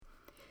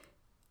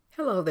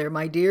Hello there,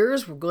 my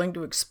dears. We're going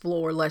to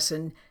explore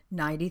lesson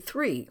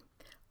 93.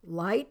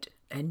 Light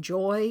and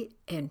joy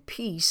and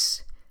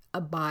peace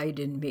abide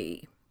in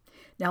me.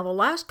 Now, the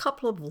last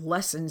couple of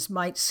lessons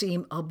might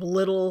seem a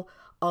little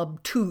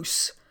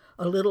obtuse,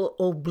 a little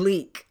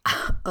oblique,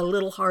 a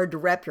little hard to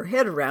wrap your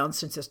head around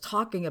since it's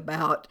talking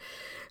about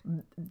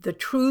the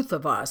truth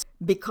of us,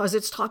 because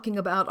it's talking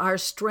about our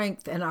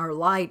strength and our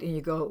light. And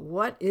you go,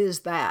 what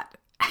is that?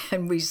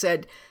 And we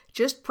said,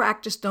 just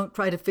practice, don't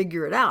try to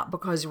figure it out,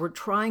 because we're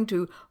trying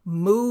to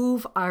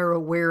move our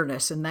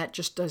awareness, and that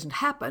just doesn't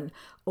happen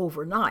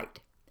overnight.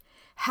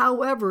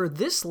 However,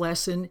 this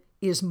lesson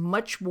is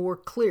much more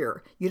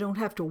clear. You don't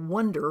have to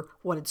wonder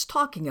what it's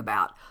talking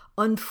about.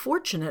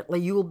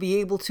 Unfortunately, you will be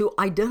able to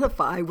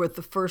identify with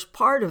the first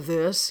part of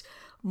this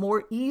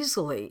more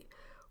easily,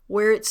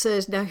 where it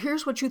says, now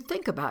here's what you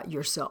think about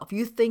yourself.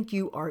 You think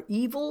you are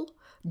evil,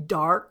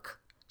 dark,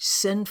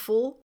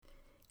 sinful,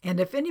 and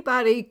if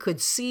anybody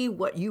could see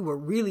what you were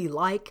really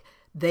like,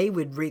 they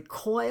would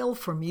recoil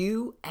from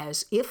you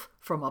as if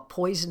from a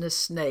poisonous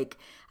snake.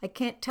 I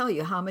can't tell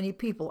you how many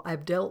people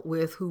I've dealt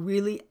with who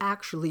really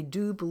actually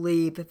do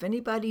believe if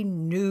anybody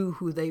knew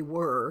who they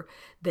were,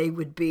 they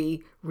would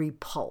be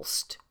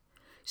repulsed.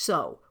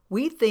 So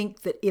we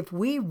think that if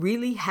we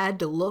really had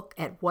to look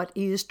at what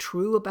is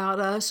true about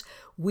us,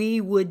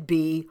 we would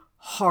be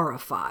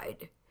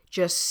horrified,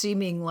 just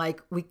seeming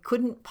like we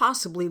couldn't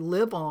possibly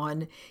live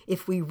on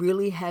if we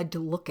really had to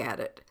look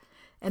at it.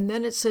 And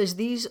then it says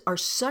these are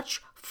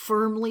such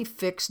firmly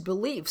fixed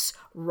beliefs,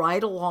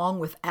 right along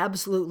with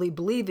absolutely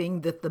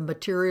believing that the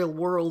material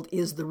world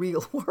is the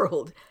real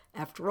world.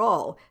 After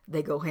all,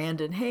 they go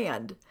hand in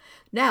hand.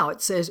 Now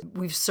it says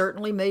we've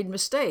certainly made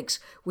mistakes.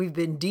 We've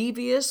been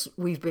devious,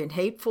 we've been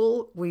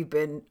hateful, we've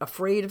been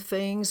afraid of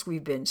things,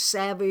 we've been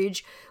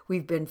savage,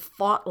 we've been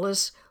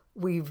thoughtless,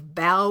 we've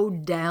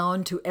bowed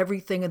down to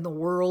everything in the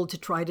world to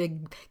try to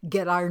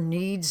get our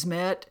needs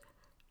met.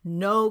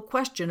 No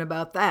question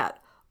about that.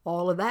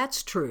 All of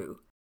that's true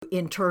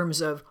in terms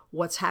of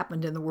what's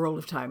happened in the world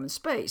of time and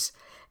space.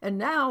 And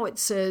now it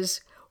says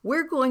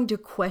we're going to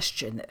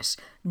question this,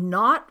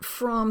 not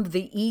from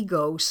the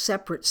ego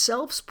separate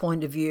self's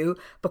point of view,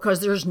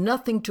 because there's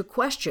nothing to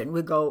question.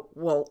 We go,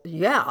 well,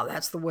 yeah,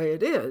 that's the way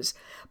it is.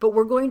 But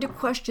we're going to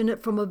question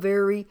it from a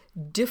very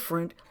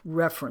different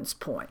reference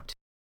point.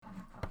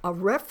 A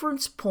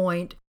reference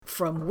point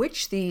from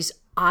which these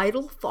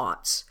idle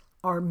thoughts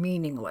are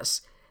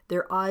meaningless.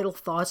 They're idle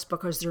thoughts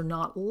because they're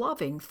not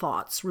loving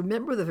thoughts.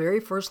 Remember the very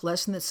first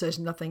lesson that says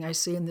nothing I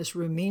see in this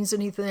room means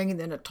anything, and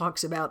then it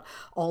talks about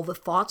all the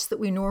thoughts that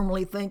we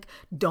normally think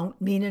don't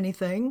mean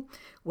anything?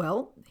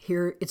 Well,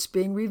 here it's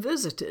being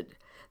revisited.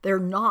 They're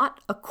not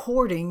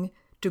according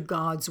to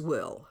God's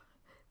will.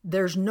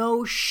 There's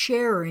no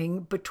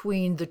sharing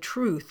between the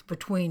truth,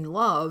 between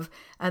love,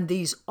 and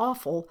these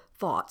awful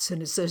thoughts.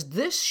 And it says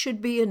this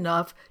should be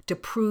enough to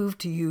prove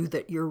to you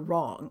that you're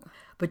wrong.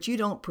 But you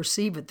don't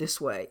perceive it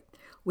this way.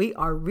 We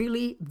are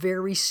really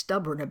very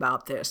stubborn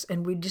about this,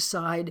 and we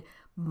decide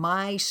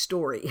my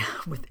story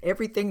with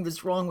everything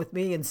that's wrong with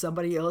me and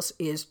somebody else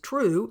is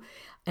true,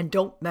 and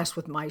don't mess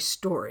with my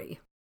story.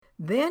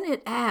 Then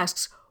it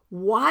asks,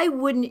 why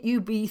wouldn't you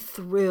be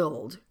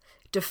thrilled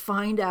to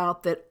find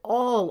out that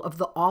all of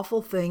the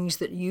awful things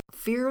that you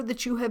fear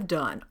that you have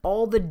done,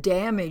 all the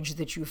damage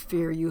that you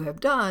fear you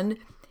have done,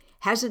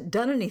 hasn't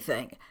done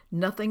anything?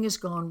 Nothing has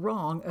gone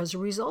wrong as a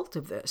result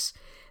of this.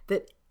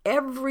 That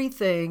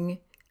everything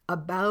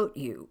about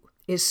you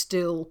is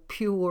still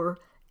pure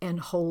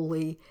and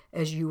holy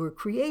as you were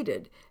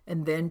created.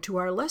 And then to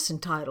our lesson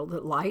title,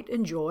 that light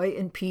and joy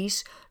and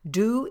peace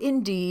do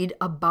indeed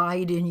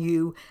abide in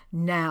you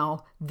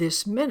now,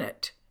 this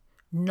minute.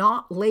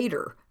 Not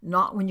later,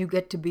 not when you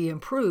get to be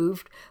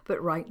improved,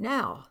 but right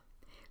now.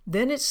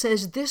 Then it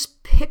says this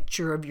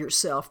picture of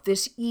yourself,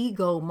 this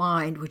ego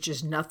mind, which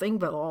is nothing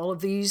but all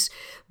of these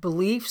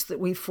beliefs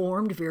that we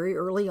formed very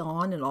early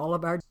on and all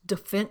of our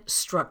defense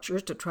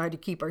structures to try to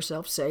keep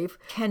ourselves safe,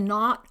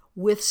 cannot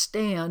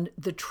withstand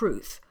the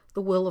truth.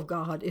 The will of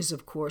God is,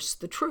 of course,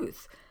 the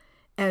truth.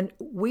 And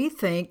we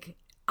think,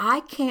 I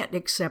can't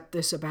accept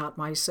this about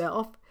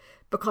myself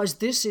because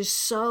this is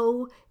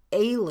so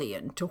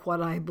alien to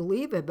what I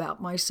believe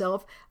about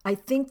myself. I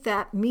think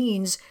that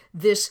means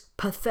this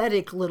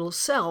pathetic little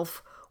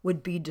self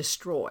would be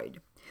destroyed.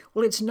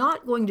 Well, it's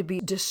not going to be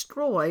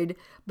destroyed,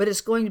 but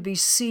it's going to be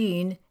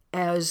seen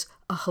as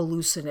a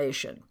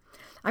hallucination.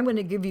 I'm going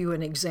to give you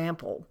an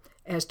example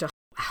as to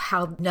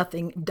how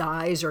nothing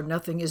dies or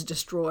nothing is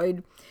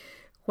destroyed.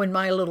 When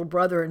my little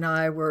brother and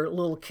I were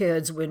little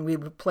kids, when we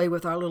would play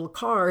with our little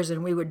cars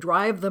and we would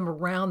drive them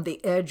around the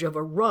edge of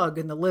a rug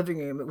in the living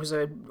room. It was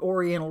an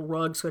oriental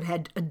rug, so it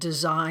had a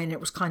design.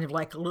 It was kind of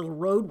like a little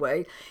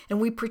roadway.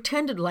 And we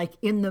pretended like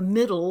in the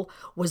middle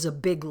was a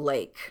big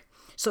lake.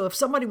 So if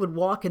somebody would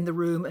walk in the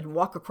room and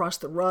walk across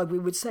the rug, we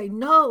would say,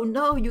 no,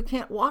 you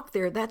can't walk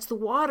there. That's the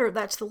water.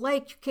 That's the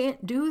lake. You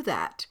can't do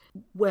that.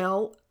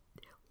 Well,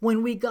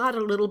 when we got a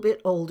little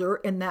bit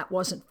older and that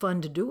wasn't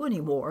fun to do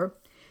anymore,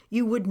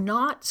 you would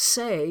not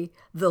say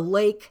the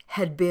lake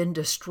had been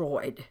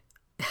destroyed.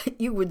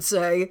 you would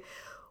say,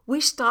 we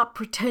stopped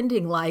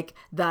pretending like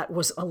that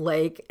was a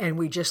lake and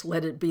we just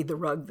let it be the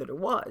rug that it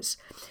was.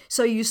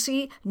 So you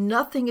see,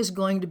 nothing is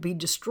going to be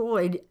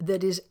destroyed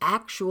that is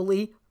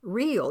actually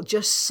real.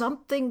 Just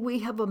something we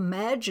have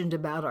imagined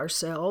about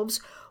ourselves,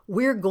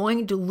 we're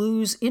going to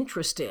lose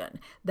interest in.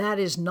 That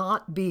is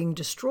not being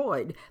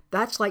destroyed.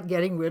 That's like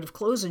getting rid of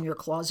clothes in your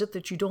closet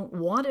that you don't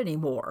want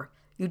anymore.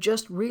 You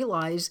just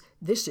realize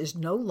this is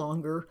no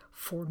longer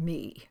for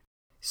me.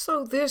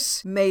 So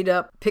this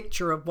made-up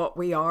picture of what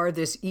we are,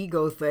 this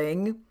ego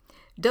thing,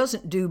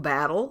 doesn't do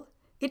battle.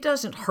 It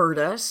doesn't hurt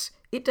us.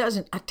 It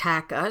doesn't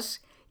attack us.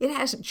 It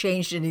hasn't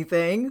changed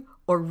anything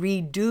or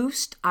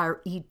reduced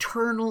our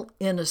eternal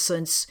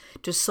innocence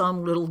to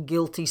some little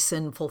guilty,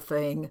 sinful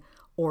thing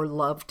or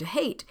love to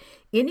hate,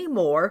 any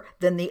more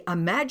than the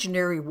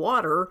imaginary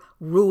water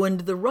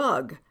ruined the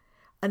rug.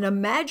 An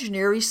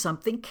imaginary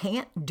something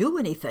can't do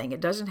anything. It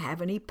doesn't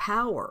have any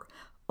power.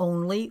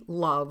 Only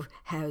love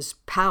has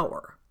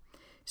power.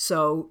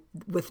 So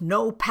with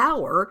no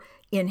power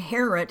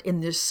inherent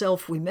in this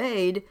self we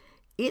made,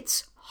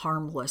 it's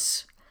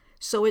harmless.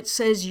 So it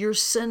says your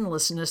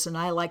sinlessness, and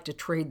I like to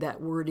trade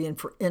that word in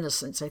for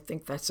innocence. I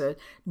think that's a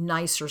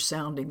nicer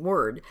sounding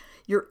word.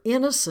 Your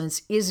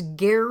innocence is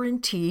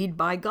guaranteed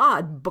by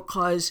God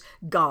because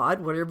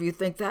God, whatever you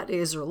think that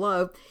is or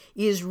love,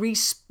 is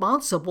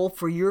responsible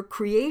for your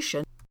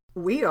creation.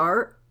 We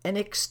are an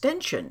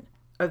extension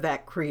of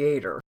that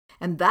Creator.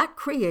 And that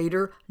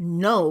Creator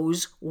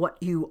knows what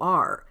you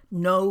are,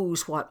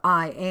 knows what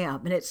I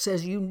am. And it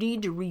says you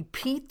need to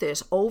repeat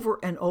this over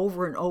and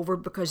over and over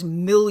because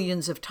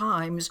millions of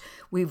times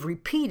we've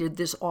repeated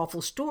this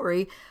awful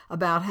story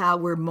about how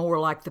we're more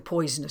like the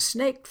poisonous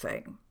snake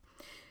thing.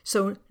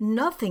 So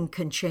nothing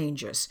can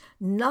change us.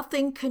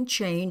 Nothing can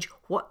change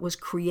what was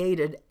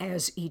created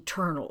as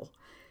eternal.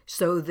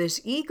 So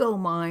this ego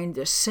mind,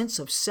 this sense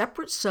of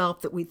separate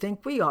self that we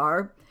think we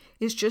are,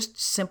 is just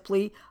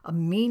simply a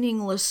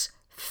meaningless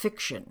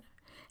fiction.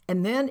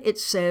 And then it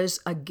says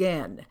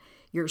again,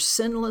 your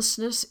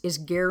sinlessness is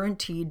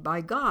guaranteed by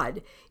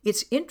God.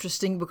 It's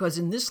interesting because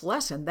in this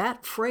lesson,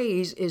 that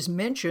phrase is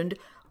mentioned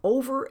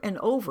over and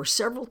over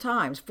several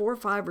times, 4,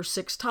 5, or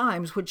 6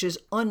 times, which is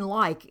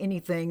unlike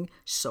anything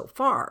so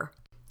far.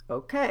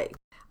 Okay,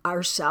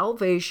 our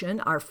salvation,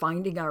 our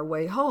finding our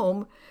way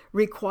home,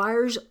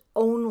 requires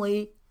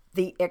only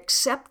the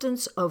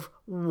acceptance of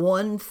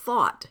one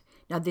thought.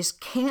 Now, this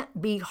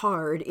can't be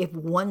hard if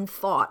one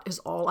thought is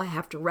all I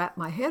have to wrap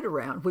my head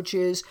around, which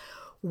is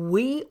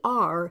we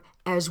are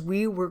as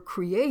we were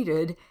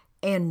created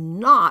and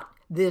not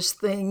this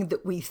thing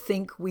that we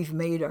think we've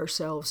made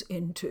ourselves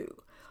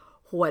into.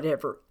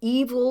 Whatever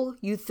evil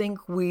you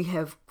think we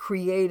have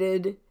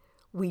created,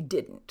 we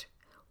didn't.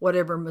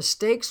 Whatever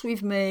mistakes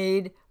we've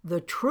made,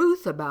 the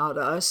truth about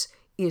us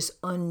is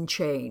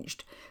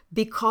unchanged.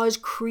 Because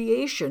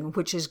creation,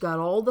 which has got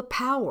all the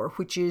power,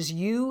 which is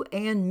you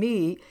and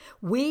me,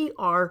 we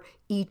are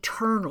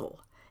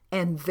eternal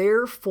and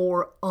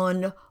therefore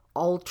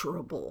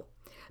unalterable.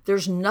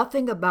 There's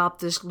nothing about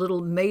this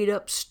little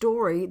made-up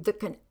story that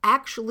can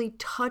actually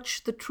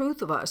touch the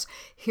truth of us.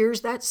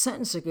 Here's that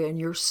sentence again.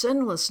 Your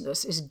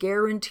sinlessness is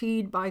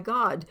guaranteed by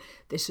God.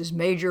 This is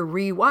major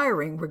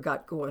rewiring we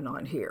got going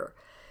on here.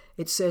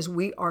 It says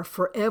we are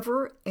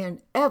forever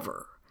and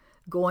ever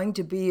going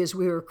to be as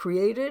we were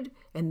created,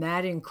 and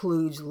that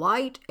includes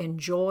light and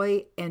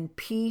joy and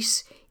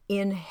peace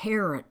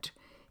inherent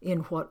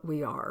in what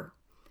we are.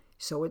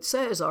 So it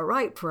says, all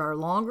right, for our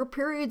longer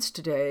periods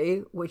today,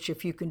 which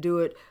if you can do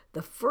it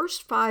the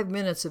first 5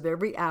 minutes of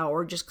every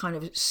hour, just kind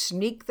of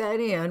sneak that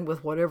in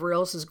with whatever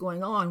else is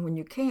going on when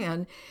you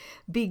can,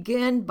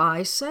 begin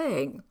by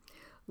saying,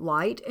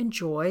 light and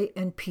joy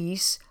and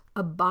peace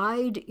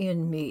abide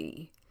in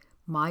me.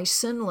 My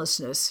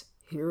sinlessness,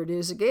 here it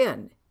is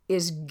again,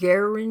 is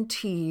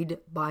guaranteed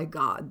by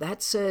God.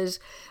 That says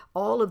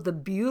all of the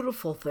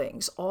beautiful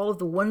things, all of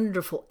the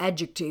wonderful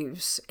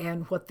adjectives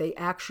and what they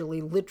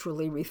actually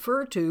literally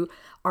refer to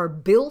are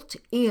built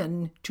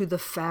into the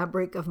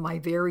fabric of my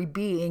very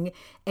being,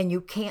 and you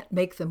can't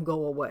make them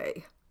go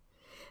away.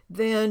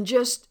 Then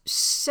just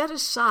set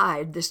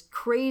aside this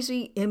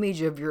crazy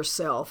image of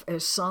yourself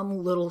as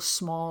some little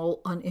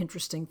small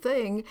uninteresting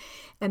thing,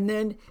 and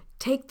then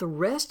take the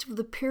rest of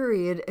the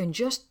period and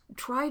just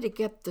try to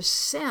get the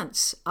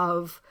sense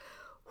of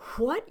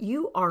what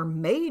you are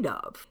made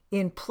of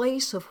in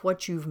place of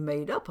what you've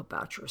made up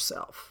about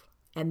yourself.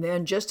 And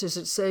then just as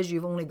it says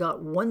you've only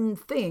got one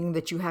thing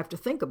that you have to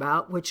think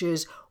about, which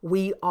is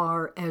we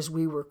are as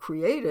we were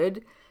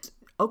created.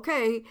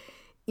 Okay,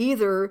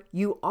 either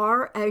you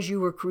are as you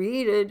were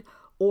created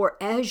or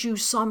as you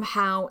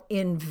somehow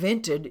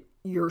invented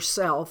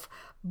yourself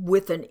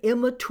with an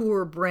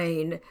immature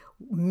brain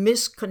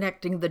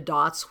misconnecting the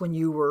dots when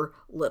you were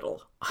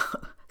little.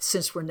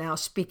 Since we're now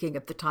speaking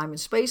at the time and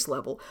space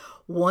level,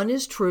 one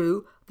is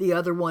true, the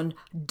other one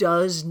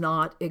does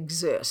not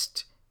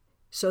exist.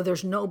 So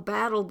there's no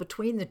battle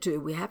between the two.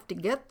 We have to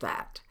get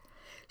that.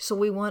 So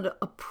we want to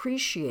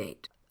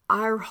appreciate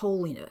our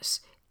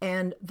holiness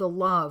and the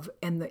love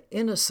and the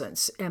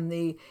innocence and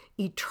the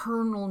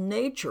eternal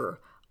nature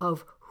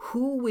of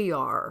who we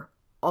are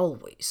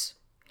always.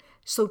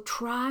 So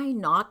try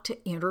not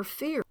to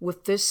interfere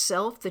with this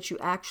self that you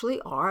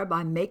actually are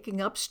by making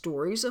up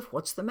stories of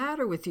what's the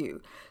matter with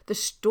you. The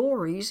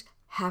stories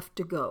have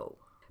to go,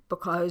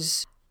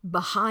 because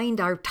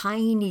behind our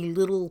tiny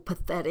little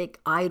pathetic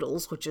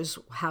idols, which is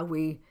how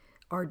we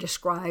are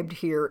described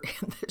here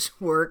in this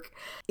work,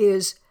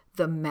 is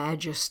the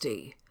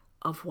majesty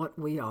of what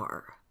we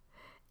are.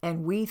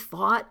 And we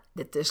thought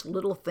that this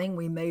little thing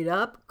we made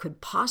up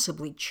could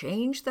possibly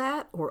change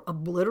that or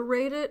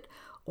obliterate it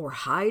or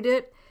hide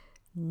it.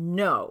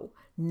 No,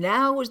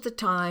 now is the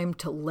time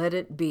to let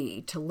it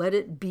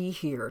be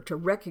here, to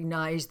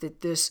recognize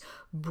that this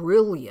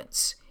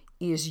brilliance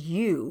is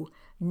you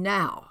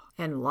now,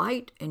 and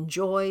light and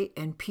joy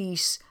and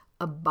peace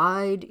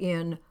abide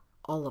in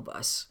all of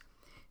us.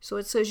 So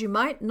it says you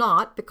might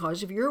not,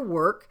 because of your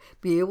work,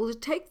 be able to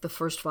take the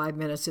first 5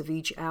 minutes of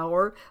each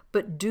hour,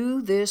 but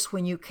do this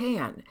when you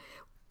can.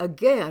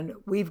 Again,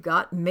 we've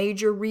got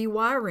major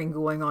rewiring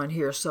going on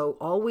here. So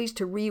always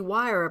to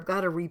rewire, I've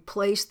got to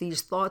replace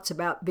these thoughts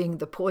about being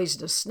the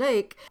poisonous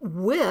snake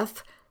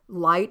with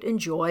light and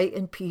joy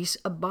and peace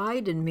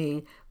abide in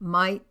me.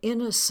 My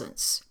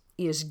innocence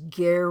is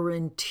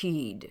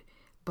guaranteed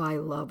by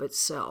love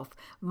itself.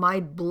 My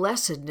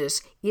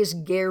blessedness is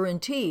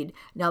guaranteed.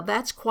 Now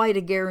that's quite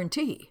a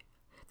guarantee.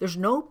 There's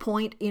no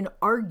point in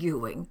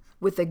arguing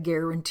with a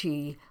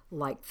guarantee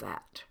like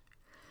that.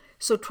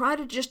 So try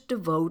to just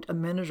devote a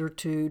minute or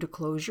two to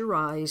close your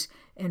eyes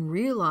and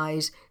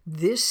realize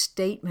this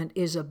statement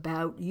is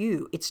about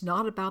you. It's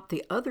not about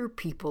the other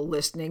people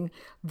listening.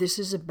 This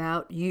is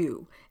about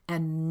you.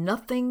 And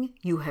nothing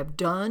you have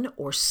done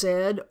or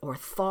said or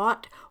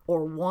thought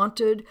or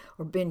wanted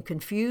or been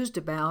confused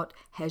about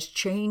has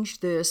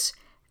changed this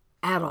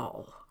at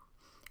all.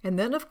 And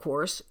then, of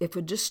course, if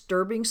a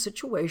disturbing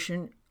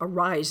situation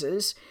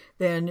arises,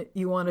 then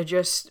you want to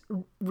just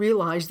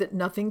realize that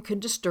nothing can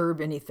disturb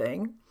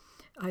anything.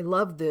 I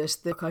love this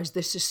because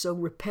this is so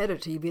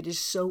repetitive. It is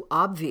so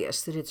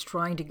obvious that it's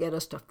trying to get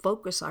us to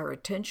focus our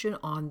attention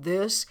on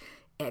this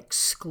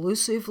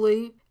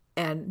exclusively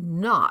and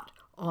not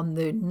on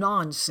the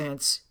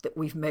nonsense that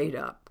we've made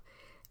up.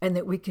 And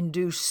that we can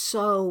do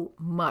so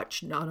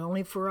much, not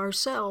only for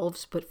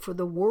ourselves, but for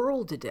the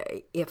world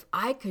today. If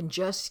I can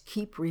just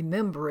keep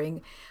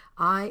remembering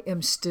I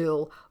am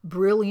still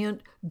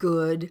brilliant,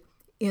 good,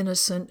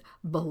 innocent,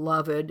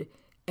 beloved,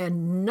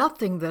 and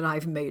nothing that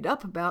I've made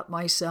up about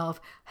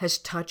myself has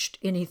touched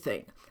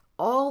anything.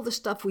 All the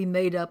stuff we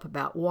made up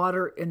about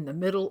water in the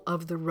middle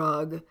of the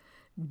rug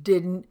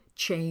didn't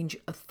change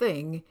a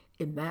thing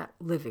in that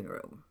living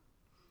room.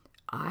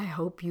 I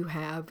hope you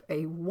have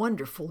a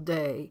wonderful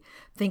day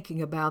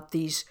thinking about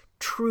these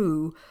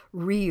true,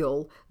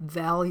 real,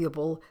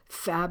 valuable,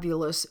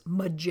 fabulous,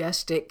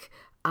 majestic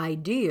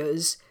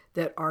ideas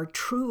that are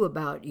true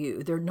about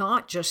you. They're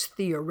not just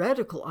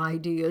theoretical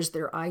ideas,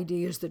 they're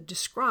ideas that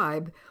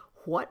describe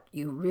what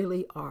you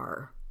really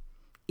are.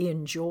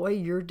 Enjoy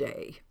your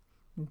day.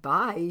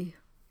 Bye.